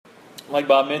Like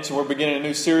Bob mentioned, we're beginning a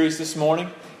new series this morning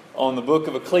on the book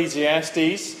of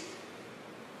Ecclesiastes.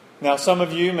 Now, some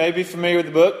of you may be familiar with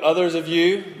the book. Others of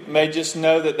you may just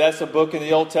know that that's a book in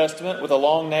the Old Testament with a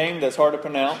long name that's hard to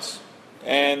pronounce.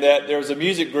 And that there's a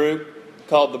music group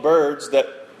called the Birds that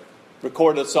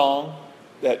recorded a song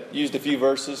that used a few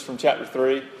verses from chapter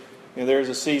 3. There's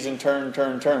a season, turn,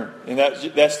 turn, turn. And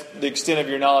that's the extent of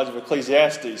your knowledge of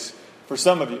Ecclesiastes for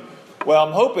some of you. Well,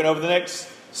 I'm hoping over the next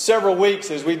several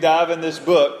weeks as we dive in this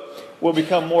book, we'll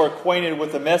become more acquainted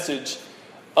with the message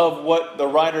of what the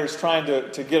writer is trying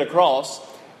to get across.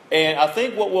 And I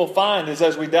think what we'll find is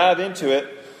as we dive into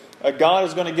it, God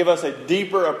is going to give us a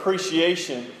deeper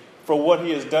appreciation for what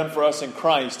He has done for us in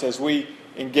Christ as we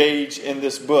engage in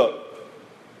this book.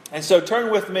 And so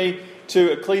turn with me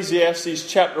to Ecclesiastes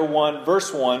chapter 1,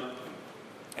 verse 1.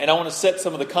 And I want to set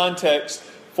some of the context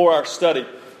for our study.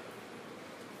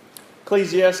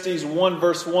 Ecclesiastes 1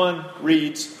 verse 1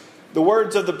 reads, "The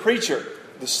words of the preacher,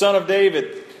 the son of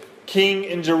David, king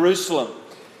in Jerusalem."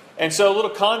 And so a little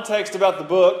context about the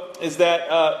book is that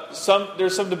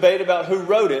there's some debate about who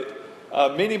wrote it.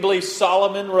 Many believe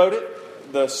Solomon wrote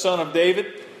it, the son of David.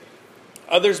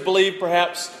 Others believe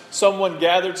perhaps someone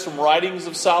gathered some writings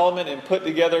of Solomon and put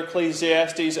together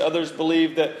Ecclesiastes. Others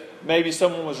believe that maybe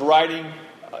someone was writing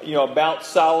about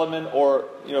Solomon or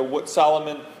what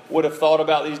Solomon would have thought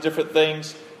about these different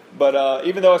things. But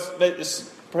even though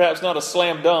it's perhaps not a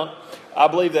slam dunk, I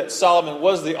believe that Solomon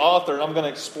was the author, and I'm going to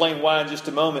explain why in just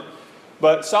a moment.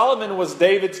 But Solomon was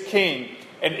David's king,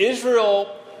 and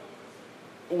Israel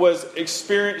was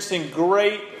experiencing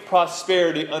great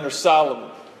prosperity under Solomon.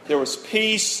 There was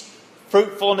peace,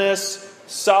 fruitfulness.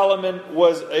 Solomon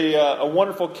was a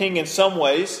wonderful king in some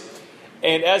ways.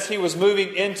 And as he was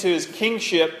moving into his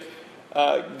kingship,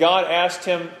 God asked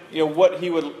him, what he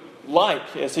would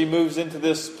like as he moves into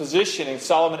this position. And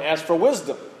Solomon asked for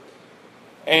wisdom.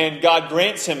 And God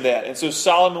grants him that. And so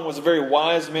Solomon was a very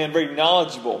wise man, very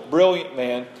knowledgeable, brilliant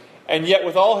man. And yet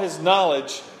with all his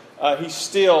knowledge, he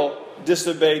still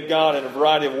disobeyed God in a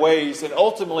variety of ways and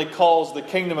ultimately caused the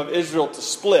kingdom of Israel to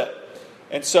split.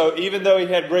 And so even though he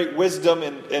had great wisdom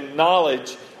and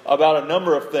knowledge about a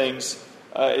number of things,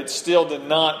 it still did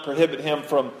not prohibit him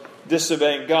from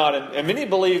disobeying God. And many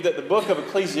believe that the book of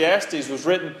Ecclesiastes was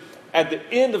written at the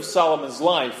end of Solomon's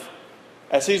life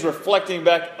as he's reflecting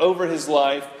back over his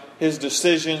life, his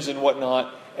decisions and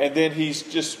whatnot, and then he's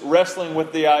just wrestling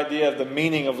with the idea of the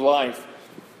meaning of life.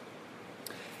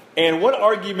 And one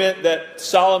argument that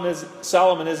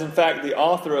Solomon is in fact the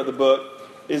author of the book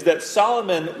is that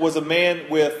Solomon was a man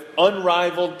with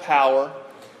unrivaled power,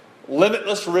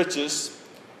 limitless riches,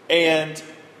 and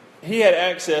he had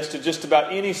access to just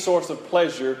about any source of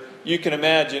pleasure you can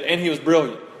imagine, and he was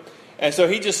brilliant. And so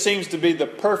he just seems to be the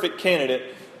perfect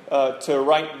candidate to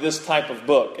write this type of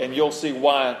book. And you'll see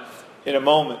why in a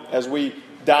moment as we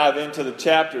dive into the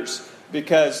chapters,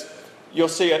 because you'll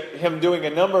see him doing a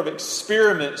number of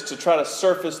experiments to try to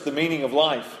surface the meaning of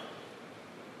life.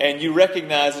 And you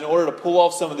recognize in order to pull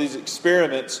off some of these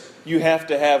experiments, you have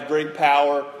to have great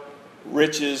power,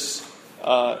 riches,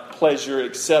 pleasure,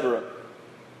 etc.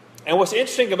 And what's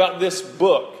interesting about this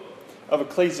book of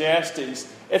Ecclesiastes,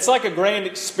 it's like a grand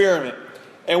experiment.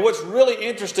 And what's really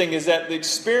interesting is that the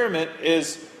experiment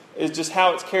is just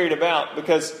how it's carried about.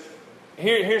 Because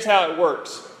here's how it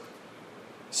works.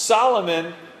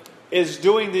 Solomon is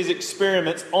doing these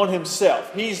experiments on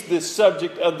himself. He's the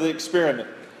subject of the experiment.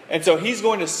 And so he's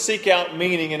going to seek out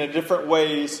meaning in different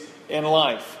ways in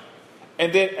life.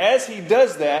 And then as he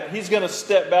does that, he's going to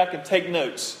step back and take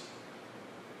notes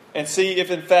and see if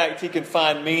in fact he can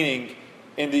find meaning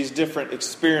in these different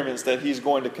experiments that he's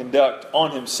going to conduct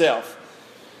on himself.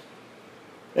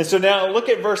 And so now look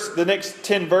at the next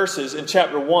 10 verses in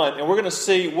chapter 1, and we're going to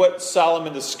see what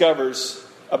Solomon discovers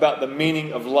about the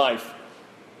meaning of life.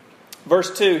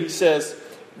 Verse 2, he says,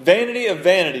 "Vanity of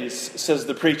vanities, says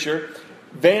the preacher.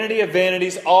 Vanity of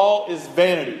vanities, all is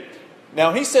vanity."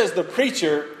 Now he says the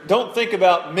preacher, don't think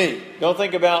about me. Don't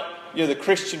think about the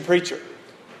Christian preacher.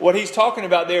 What he's talking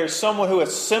about there is someone who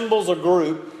assembles a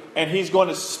group and he's going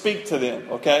to speak to them.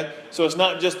 Okay? So it's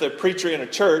not just a preacher in a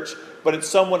church, but it's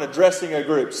someone addressing a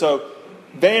group. So,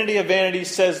 vanity of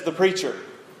vanities, says the preacher.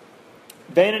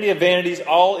 Vanity of vanities,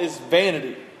 all is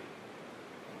vanity.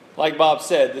 Like Bob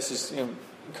said, this is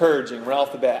encouraging right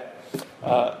off the bat.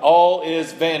 All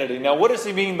is vanity. Now, what does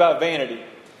he mean by vanity?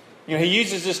 He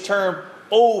uses this term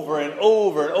over and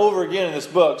over and over again in this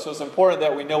book, so it's important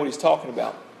that we know what he's talking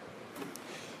about.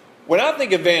 When I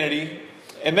think of vanity,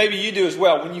 and maybe you do as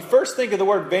well, when you first think of the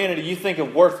word vanity, you think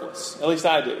of worthless. At least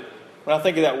I do. When I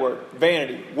think of that word,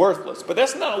 vanity, worthless. But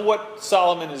that's not what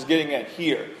Solomon is getting at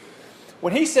here.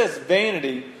 When he says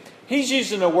vanity, he's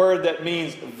using a word that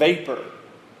means vapor.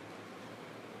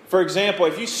 For example,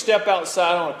 if you step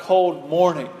outside on a cold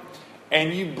morning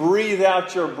and you breathe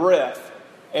out your breath,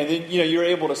 and then you're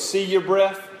able to see your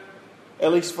breath,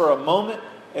 at least for a moment,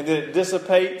 and then it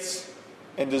dissipates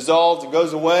and dissolves and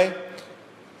goes away.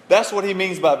 That's what he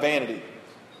means by vanity.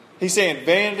 He's saying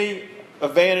vanity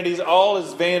of vanities, all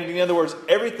is vanity. In other words,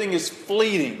 everything is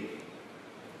fleeting.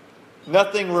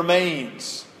 Nothing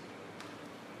remains.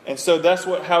 And so that's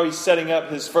how he's setting up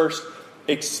his first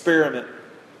experiment.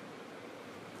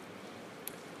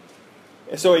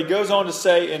 And so he goes on to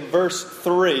say in verse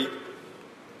 3,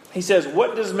 he says,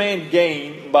 "What does man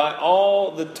gain by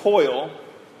all the toil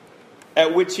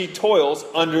at which he toils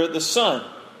under the sun?"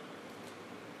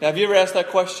 Now, have you ever asked that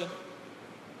question?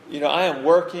 I am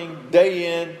working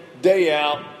day in, day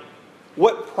out.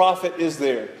 What profit is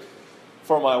there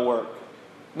for my work?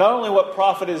 Not only what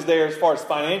profit is there as far as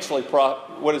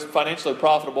what is financially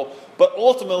profitable, but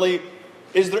ultimately,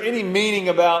 is there any meaning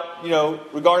about,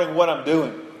 regarding what I'm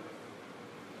doing?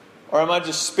 Or am I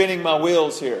just spinning my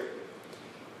wheels here?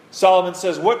 Solomon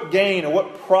says, what gain or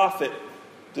what profit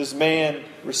does man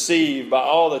receive by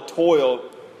all the toil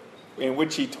in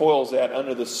which he toils at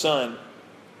under the sun?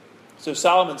 So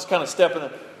Solomon's kind of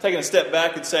taking a step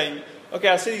back and saying, okay,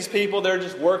 I see these people, they're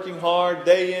just working hard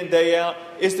day in, day out.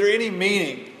 Is there any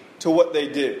meaning to what they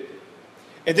do?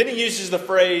 And then he uses the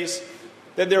phrase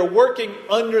that they're working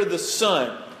under the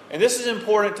sun. And this is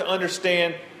important to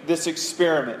understand this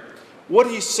experiment. What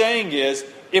he's saying is,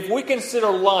 if we consider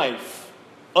life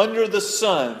under the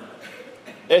sun,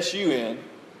 S-U-N,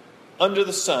 under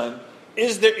the sun,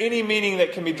 is there any meaning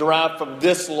that can be derived from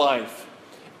this life?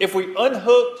 If we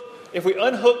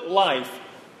unhook life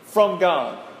from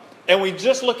God, and we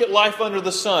just look at life under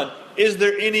the sun, is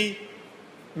there any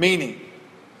meaning?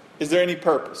 Is there any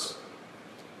purpose?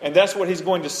 And that's what he's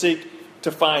going to seek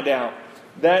to find out.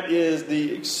 That is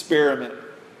the experiment.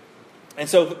 And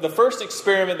so the first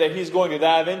experiment that he's going to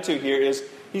dive into here is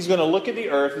he's going to look at the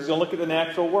earth, he's going to look at the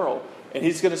natural world, and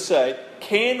he's going to say,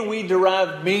 can we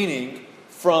derive meaning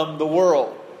from the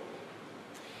world?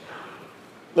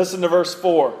 Listen to verse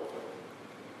 4.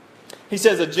 He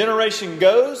says, a generation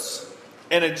goes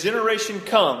and a generation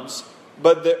comes,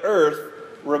 but the earth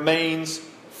remains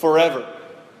forever.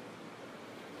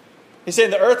 He's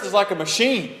saying the earth is like a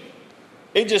machine.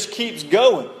 It just keeps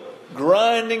going,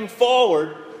 grinding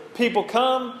forward. People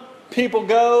come, people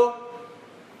go,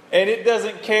 and it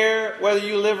doesn't care whether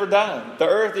you live or die. The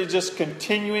earth is just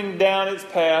continuing down its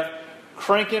path,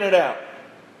 cranking it out.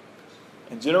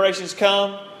 And generations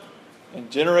come, and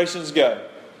generations go.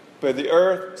 But the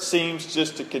earth seems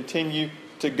just to continue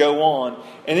to go on.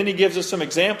 And then he gives us some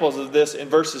examples of this in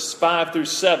verses 5 through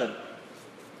 7.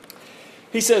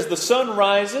 He says, the sun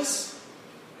rises,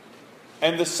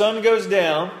 and the sun goes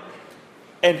down,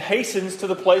 and hastens to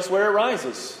the place where it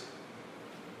rises.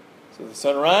 So the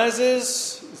sun rises,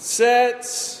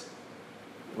 sets,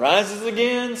 rises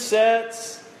again,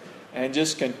 sets, and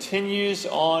just continues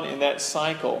on in that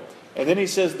cycle. And then he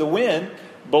says the wind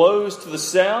blows to the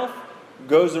south,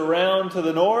 goes around to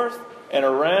the north, and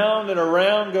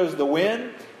around goes the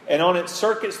wind, and on its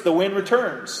circuits the wind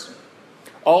returns.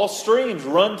 All streams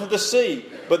run to the sea,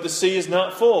 but the sea is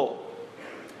not full.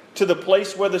 To the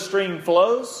place where the stream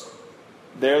flows,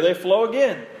 there they flow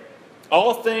again.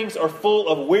 All things are full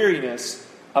of weariness.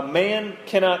 A man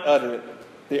cannot utter it.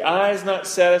 The eye is not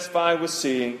satisfied with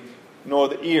seeing, nor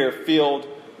the ear filled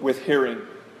with hearing.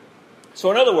 So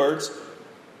in other words,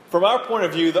 from our point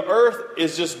of view, the earth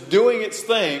is just doing its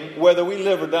thing whether we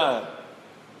live or die.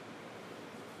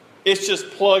 It's just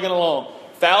plugging along.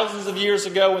 Thousands of years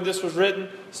ago when this was written,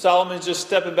 Solomon's just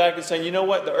stepping back and saying, you know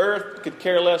what, the earth could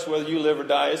care less whether you live or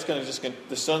die.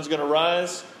 The sun's going to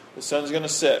rise, the sun's going to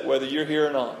set, whether you're here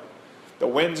or not. The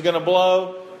wind's going to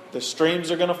blow, the streams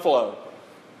are going to flow.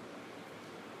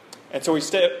 And so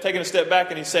he's taking a step back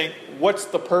and he's saying, what's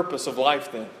the purpose of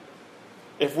life then?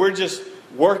 If we're just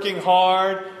working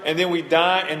hard and then we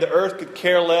die and the earth could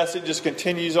care less, it just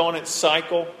continues on its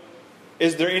cycle,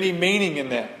 is there any meaning in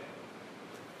that?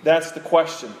 That's the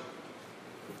question.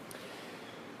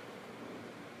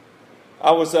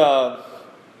 I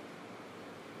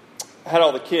had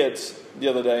all the kids the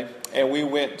other day, and we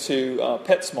went to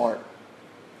PetSmart.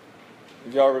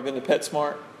 Have y'all ever been to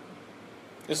PetSmart?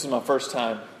 This is my first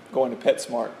time going to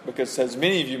PetSmart because, as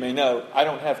many of you may know, I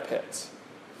don't have pets.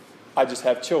 I just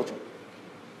have children.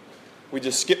 We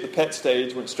just skipped the pet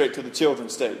stage, went straight to the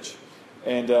children's stage,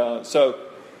 and so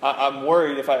I'm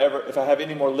worried if I have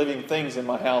any more living things in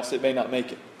my house, it may not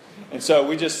make it. And so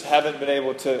we just haven't been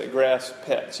able to grasp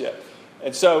pets yet.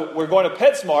 And so we're going to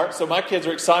PetSmart, so my kids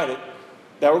are excited.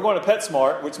 that we're going to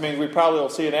PetSmart, which means we probably will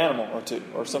see an animal or two,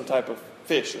 or some type of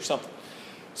fish or something.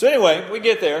 So anyway, we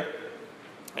get there,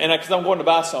 and because I'm going to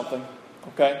buy something,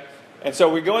 okay? And so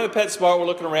we go into PetSmart, we're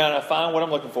looking around, and I find what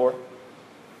I'm looking for.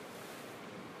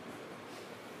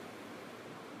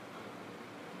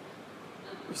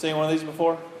 You seen one of these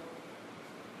before?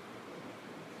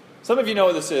 Some of you know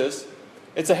what this is.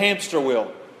 It's a hamster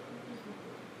wheel.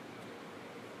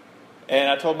 And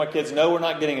I told my kids, no, we're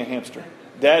not getting a hamster.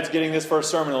 Dad's getting this for a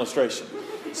sermon illustration.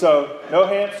 So, no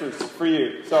hamsters for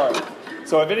you. Sorry.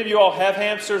 So, if any of you all have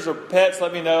hamsters or pets,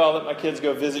 let me know. I'll let my kids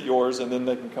go visit yours, and then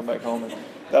they can come back home, and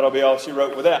that'll be all she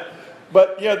wrote with that.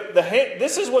 But,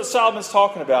 this is what Solomon's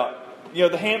talking about.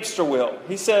 The hamster wheel.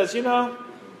 He says,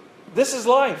 this is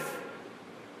life.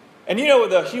 And you know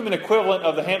what the human equivalent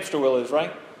of the hamster wheel is,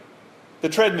 right? The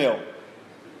treadmill.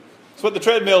 That's what the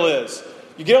treadmill is.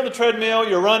 You get on the treadmill,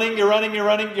 you're running,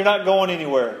 you're not going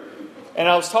anywhere. And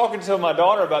I was talking to my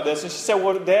daughter about this, and she said,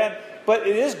 well, Dad, but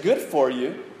it is good for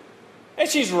you. And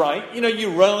she's right.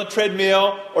 You run on the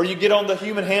treadmill, or you get on the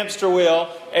human hamster wheel,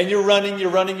 and you're running,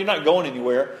 you're not going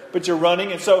anywhere, but you're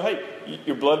running. And so, hey,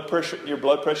 your blood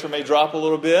pressure may drop a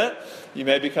little bit. You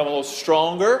may become a little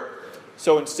stronger.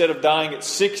 So instead of dying at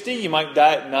 60, you might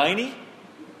die at 90.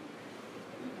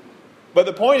 But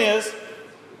the point is,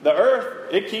 the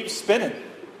earth, it keeps spinning,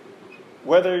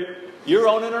 whether you're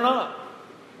on it or not.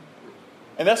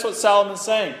 And that's what Solomon's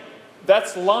saying.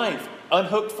 That's life,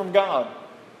 unhooked from God.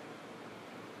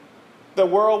 The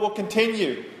world will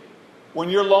continue when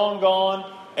you're long gone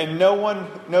and no one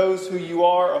knows who you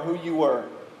are or who you were.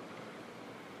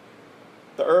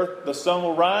 The sun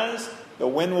will rise, the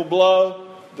wind will blow,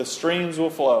 the streams will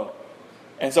flow.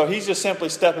 And so he's just simply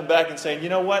stepping back and saying, you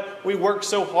know what? We work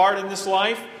so hard in this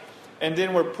life, and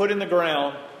then we're put in the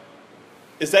ground.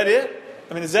 Is that it?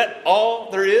 Is that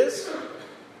all there is?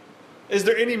 Is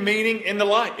there any meaning in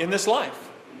this life?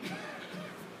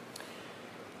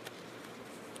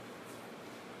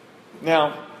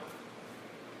 Now,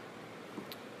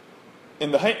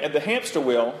 at the hamster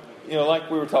wheel, like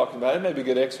we were talking about, it may be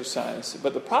good exercise.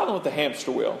 But the problem with the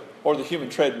hamster wheel, or the human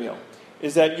treadmill,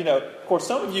 is that, of course,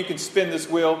 some of you can spin this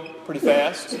wheel pretty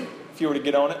fast if you were to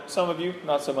get on it. Some of you,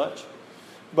 not so much.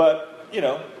 But,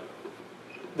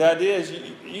 the idea is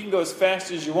you can go as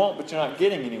fast as you want, but you're not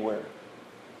getting anywhere.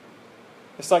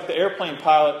 It's like the airplane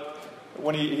pilot,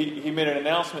 when he made an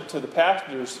announcement to the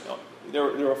passengers. They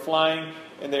were flying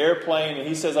in the airplane, and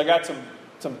he says, I got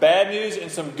some bad news and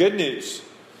some good news.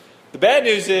 The bad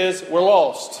news is we're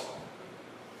lost.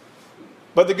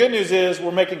 But the good news is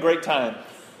we're making great time.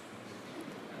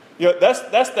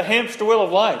 That's the hamster wheel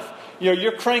of life.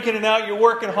 You're cranking it out, you're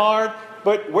working hard,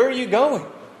 but where are you going?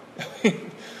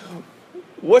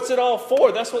 What's it all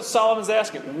for? That's what Solomon's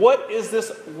asking. What is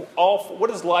this all for?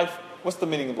 What is life? What's the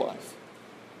meaning of life?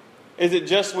 Is it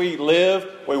just we live,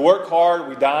 we work hard,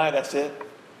 we die, that's it?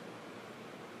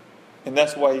 And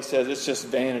that's why he says it's just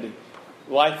vanity.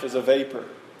 Life is a vapor.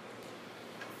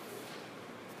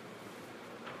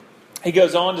 He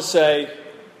goes on to say,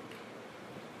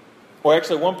 or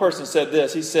actually one person said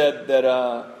this. He said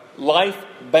that life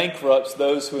bankrupts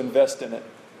those who invest in it.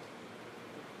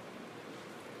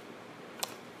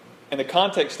 And the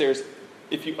context there is,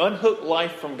 if you unhook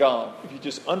life from God, if you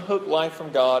just unhook life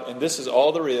from God, and this is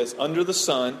all there is, under the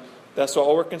sun, that's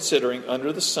all we're considering,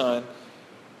 under the sun,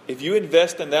 if you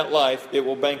invest in that life, it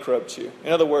will bankrupt you.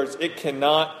 In other words, it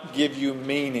cannot give you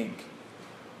meaning.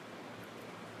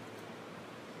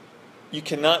 You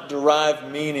cannot derive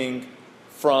meaning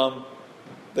from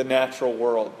the natural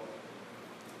world.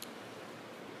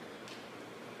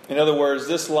 In other words,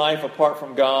 this life apart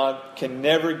from God can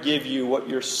never give you what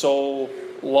your soul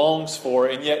longs for,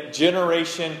 and yet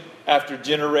generation after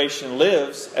generation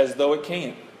lives as though it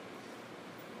can.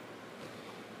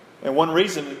 And one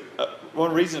reason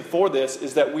for this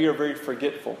is that we are very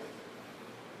forgetful.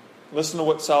 Listen to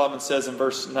what Solomon says in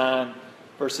verses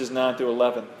 9 through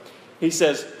 11. He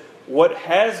says, what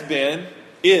has been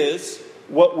is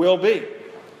what will be.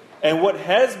 And what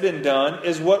has been done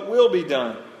is what will be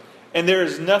done. And there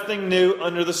is nothing new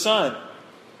under the sun.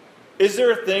 Is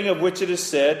there a thing of which it is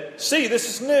said, see, this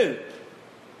is new?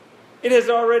 It has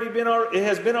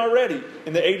been already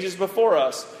in the ages before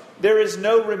us. There is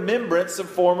no remembrance of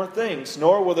former things,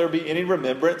 nor will there be any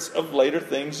remembrance of later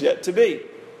things yet to be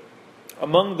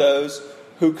among those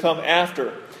who come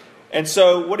after. And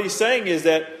so what he's saying is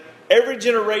that every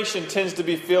generation tends to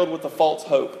be filled with a false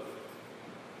hope.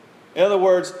 In other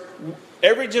words,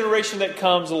 every generation that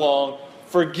comes along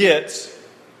forgets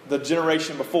the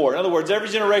generation before. In other words, every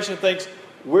generation thinks,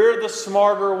 we're the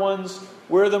smarter ones,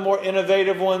 we're the more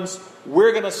innovative ones,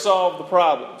 we're going to solve the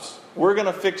problems, we're going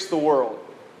to fix the world.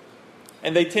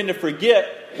 And they tend to forget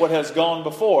what has gone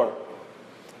before.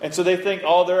 And so they think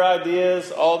all their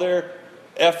ideas, all their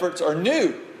efforts are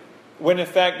new, when in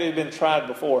fact they've been tried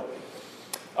before.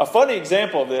 A funny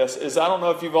example of this is, I don't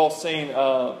know if you've all seen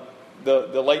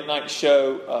the late night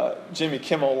show, Jimmy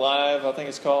Kimmel Live, I think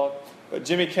it's called. But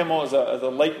Jimmy Kimmel is a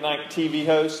late night TV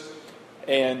host.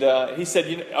 And he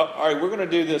said, all right, we're going to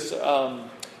do this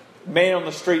man on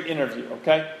the street interview,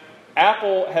 okay?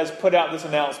 Apple has put out this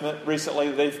announcement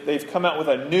recently. They've come out with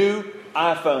a new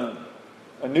iPhone,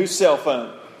 a new cell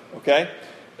phone, okay?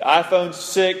 The iPhone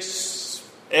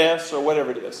 6S or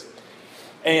whatever it is.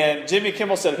 And Jimmy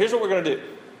Kimmel said, here's what we're going to do.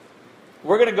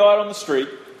 We're going to go out on the street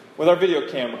with our video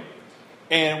camera,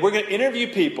 and we're going to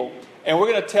interview people, and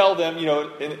we're going to tell them,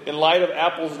 in light of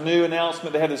Apple's new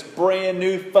announcement, they have this brand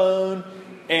new phone,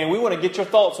 and we want to get your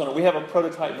thoughts on it. We have a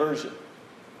prototype version.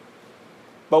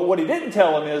 But what he didn't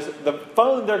tell them is the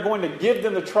phone they're going to give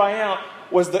them to try out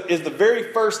is the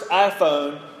very first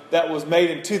iPhone that was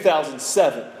made in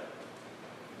 2007.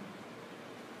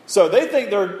 So they think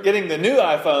they're getting the new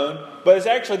iPhone, but it's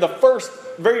actually the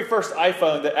very first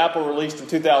iPhone that Apple released in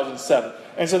 2007.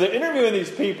 And so they're interviewing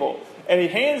these people, and he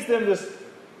hands them this,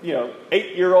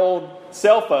 8-year-old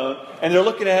cell phone, and they're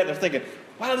looking at it and they're thinking,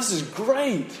 wow, this is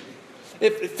great.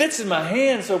 It fits in my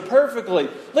hand so perfectly.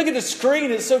 Look at the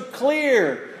screen, it's so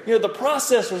clear. The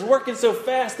processor's working so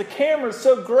fast. The camera's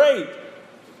so great.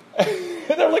 And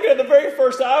they're looking at the very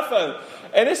first iPhone.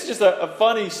 And it's just a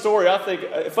funny story, I think,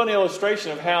 a funny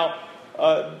illustration of how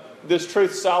this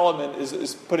truth Solomon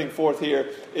is putting forth here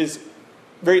is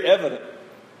very evident.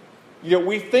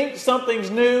 We think something's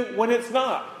new when it's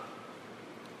not.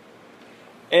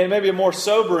 And maybe a more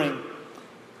sobering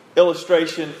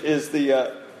illustration is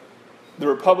the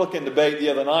Republican debate the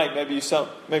other night. Maybe some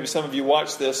of you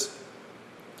watched this.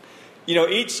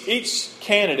 Each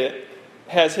candidate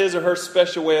has his or her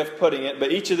special way of putting it,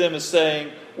 but each of them is saying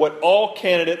what all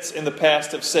candidates in the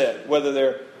past have said, whether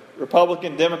they're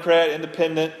Republican, Democrat,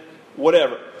 Independent,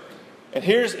 whatever. And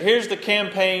here's the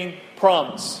campaign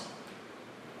promise.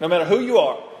 No matter who you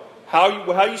are,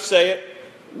 how you say it,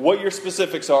 what your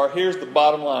specifics are, here's the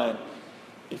bottom line.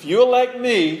 If you elect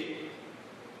me,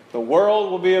 the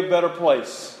world will be a better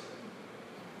place.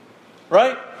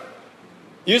 Right?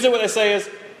 Usually what they say is,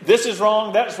 this is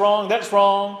wrong, that's wrong, that's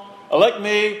wrong. Elect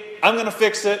me, I'm going to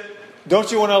fix it.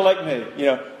 Don't you want to elect me?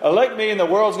 Elect me and the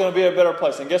world's going to be a better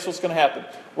place. And guess what's going to happen?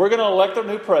 We're going to elect a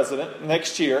new president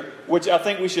next year, which I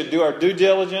think we should do our due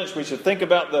diligence. We should think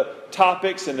about the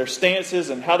topics and their stances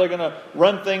and how they're going to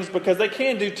run things, because they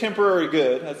can do temporary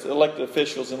good. That's elected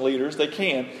officials and leaders. They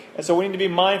can. And so we need to be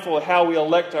mindful of how we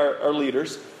elect our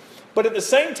leaders. But at the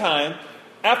same time,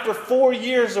 after 4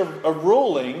 years of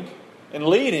ruling and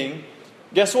leading,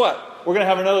 guess what? We're going to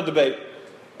have another debate.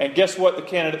 And guess what the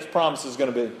candidate's promise is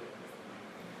going to be?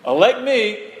 Elect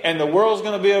me, and the world's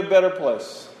going to be a better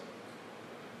place.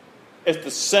 It's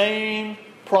the same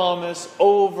promise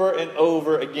over and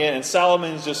over again. And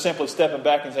Solomon's just simply stepping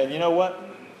back and saying, you know what?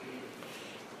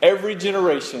 Every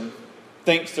generation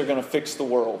thinks they're going to fix the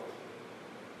world.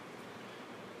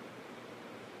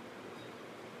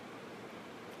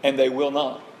 And they will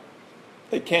not.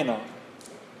 They cannot.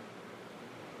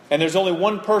 And there's only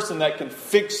one person that can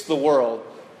fix the world,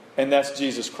 and that's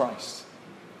Jesus Christ.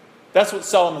 That's what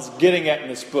Solomon's getting at in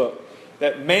this book.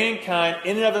 That mankind,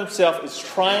 in and of himself, is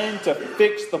trying to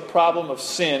fix the problem of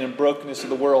sin and brokenness of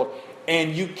the world,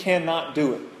 and you cannot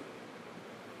do it.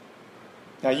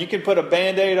 Now, you can put a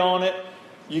Band-Aid on it.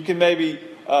 You can maybe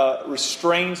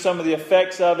restrain some of the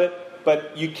effects of it,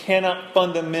 but you cannot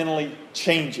fundamentally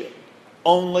change it.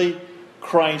 Only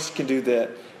Christ can do that.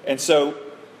 And so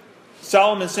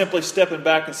Solomon's simply stepping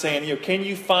back and saying, can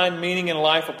you find meaning in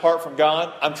life apart from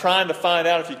God? I'm trying to find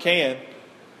out if you can.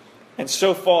 And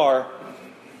so far,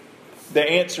 the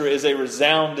answer is a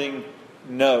resounding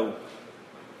no.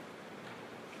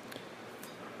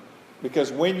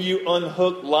 Because when you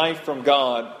unhook life from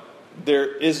God, there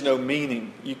is no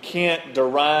meaning. You can't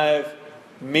derive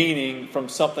meaning from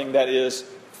something that is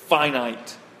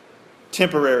finite,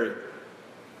 temporary.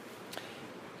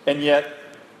 And yet,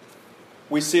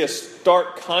 we see a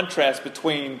stark contrast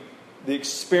between the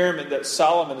experiment that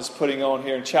Solomon is putting on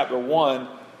here in chapter 1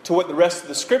 to what the rest of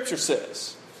the Scripture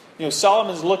says.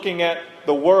 Solomon's looking at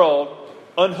the world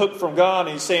unhooked from God,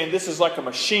 and he's saying this is like a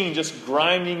machine just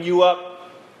grinding you up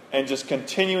and just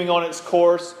continuing on its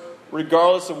course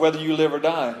regardless of whether you live or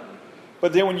die.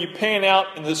 But then when you pan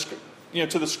out in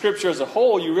to the Scripture as a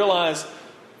whole, you realize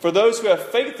for those who have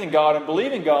faith in God and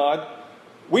believe in God,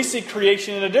 we see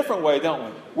creation in a different way, don't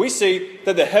we? We see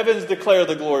that the heavens declare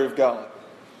the glory of God.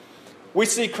 We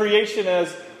see creation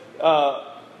as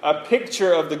a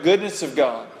picture of the goodness of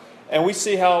God. And we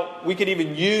see how we can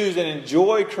even use and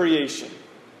enjoy creation.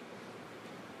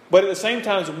 But at the same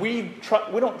time, we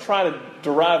don't try to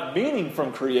derive meaning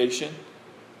from creation.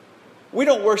 We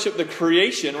don't worship the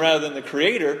creation rather than the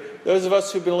Creator. Those of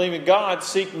us who believe in God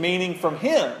seek meaning from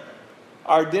Him.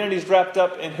 Our identity is wrapped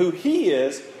up in who He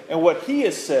is and what He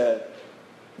has said,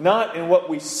 not in what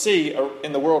we see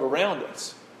in the world around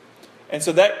us. And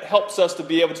so that helps us to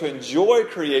be able to enjoy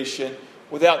creation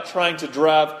without trying to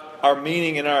derive our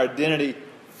meaning and our identity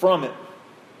from it.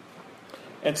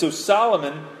 And so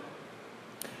Solomon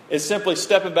is simply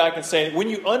stepping back and saying, when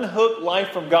you unhook life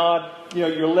from God,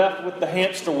 you're left with the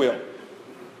hamster wheel.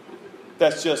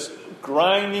 That's just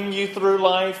grinding you through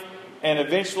life, and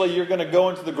eventually you're going to go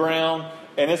into the ground,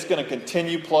 and it's going to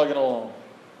continue plugging along.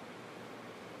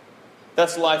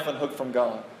 That's life unhooked from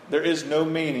God. There is no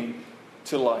meaning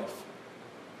to life.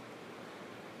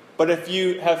 But if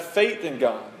you have faith in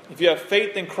God, if you have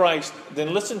faith in Christ,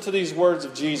 then listen to these words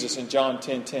of Jesus in John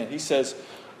 10:10. He says,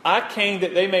 I came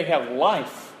that they may have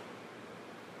life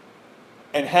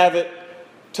and have it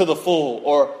to the full,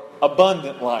 or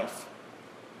abundant life.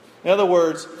 In other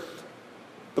words,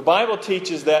 the Bible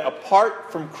teaches that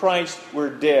apart from Christ, we're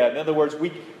dead. In other words,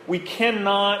 we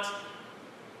cannot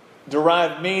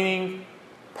derive meaning,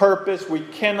 purpose. We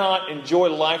cannot enjoy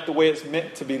life the way it's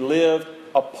meant to be lived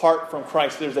apart from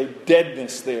Christ. There's a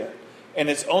deadness there. And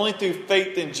it's only through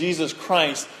faith in Jesus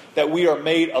Christ that we are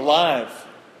made alive.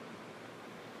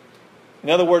 In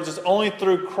other words, it's only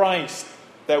through Christ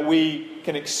that we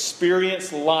can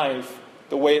experience life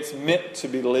the way it's meant to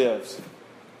be lived.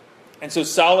 And so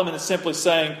Solomon is simply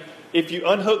saying, if you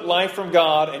unhook life from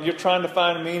God and you're trying to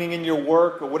find meaning in your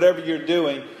work or whatever you're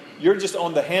doing, you're just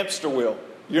on the hamster wheel.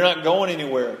 You're not going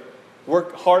anywhere.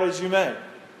 Work hard as you may.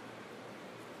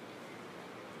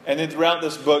 And then throughout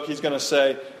this book, he's going to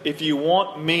say, if you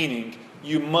want meaning,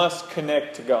 you must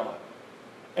connect to God.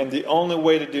 And the only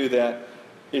way to do that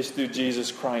is through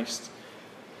Jesus Christ.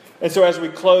 And so as we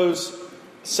close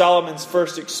Solomon's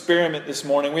first experiment this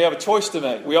morning, we have a choice to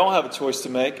make. We all have a choice to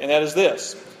make, and that is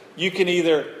this. You can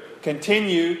either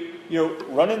continue,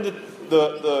 running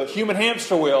the human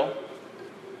hamster wheel,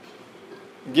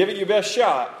 give it your best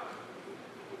shot,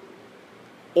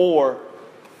 or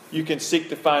you can seek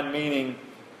to find meaning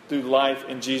through life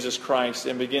in Jesus Christ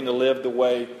and begin to live the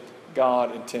way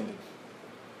God intended.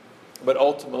 But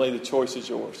ultimately, the choice is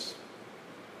yours.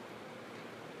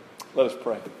 Let us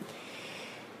pray.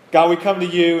 God, we come to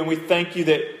you and we thank you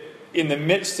that in the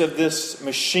midst of this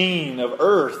machine of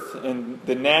earth and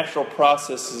the natural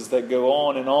processes that go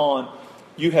on,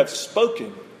 you have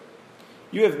spoken.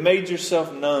 You have made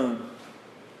yourself known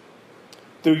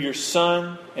through your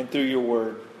Son and through your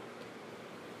Word.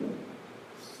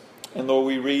 And Lord,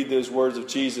 we read those words of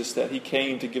Jesus that He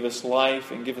came to give us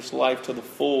life and give us life to the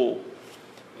full.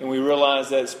 And we realize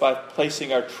that it's by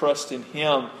placing our trust in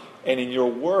Him and in your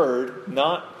Word,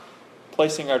 not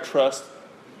placing our trust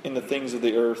in the things of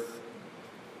the earth,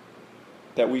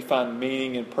 that we find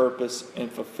meaning and purpose and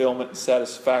fulfillment and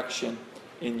satisfaction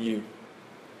in you.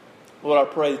 Lord, I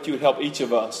pray that you would help each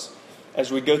of us as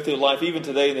we go through life, even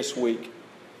today and this week,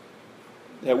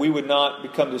 that we would not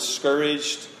become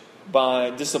discouraged by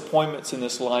disappointments in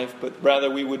this life, but rather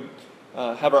we would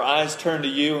have our eyes turned to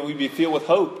you and we'd be filled with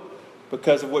hope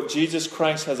because of what Jesus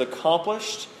Christ has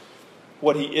accomplished,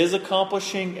 what He is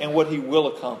accomplishing, and what He will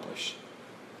accomplish.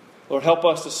 Lord, help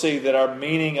us to see that our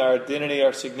meaning, our identity,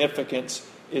 our significance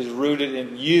is rooted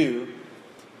in you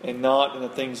and not in the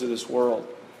things of this world.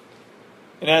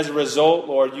 And as a result,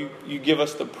 Lord, you give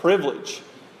us the privilege,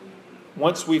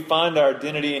 once we find our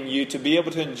identity in you, to be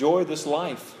able to enjoy this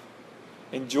life.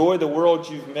 Enjoy the world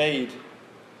you've made.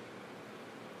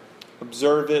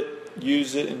 Observe it,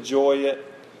 use it, enjoy it.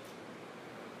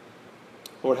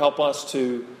 Lord, help us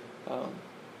to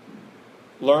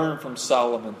learn from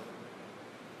Solomon.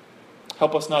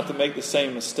 Help us not to make the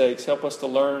same mistakes. Help us to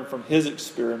learn from his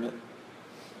experiment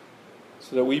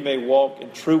so that we may walk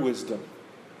in true wisdom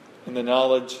in the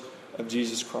knowledge of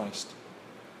Jesus Christ.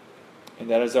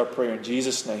 And that is our prayer in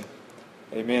Jesus' name.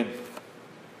 Amen.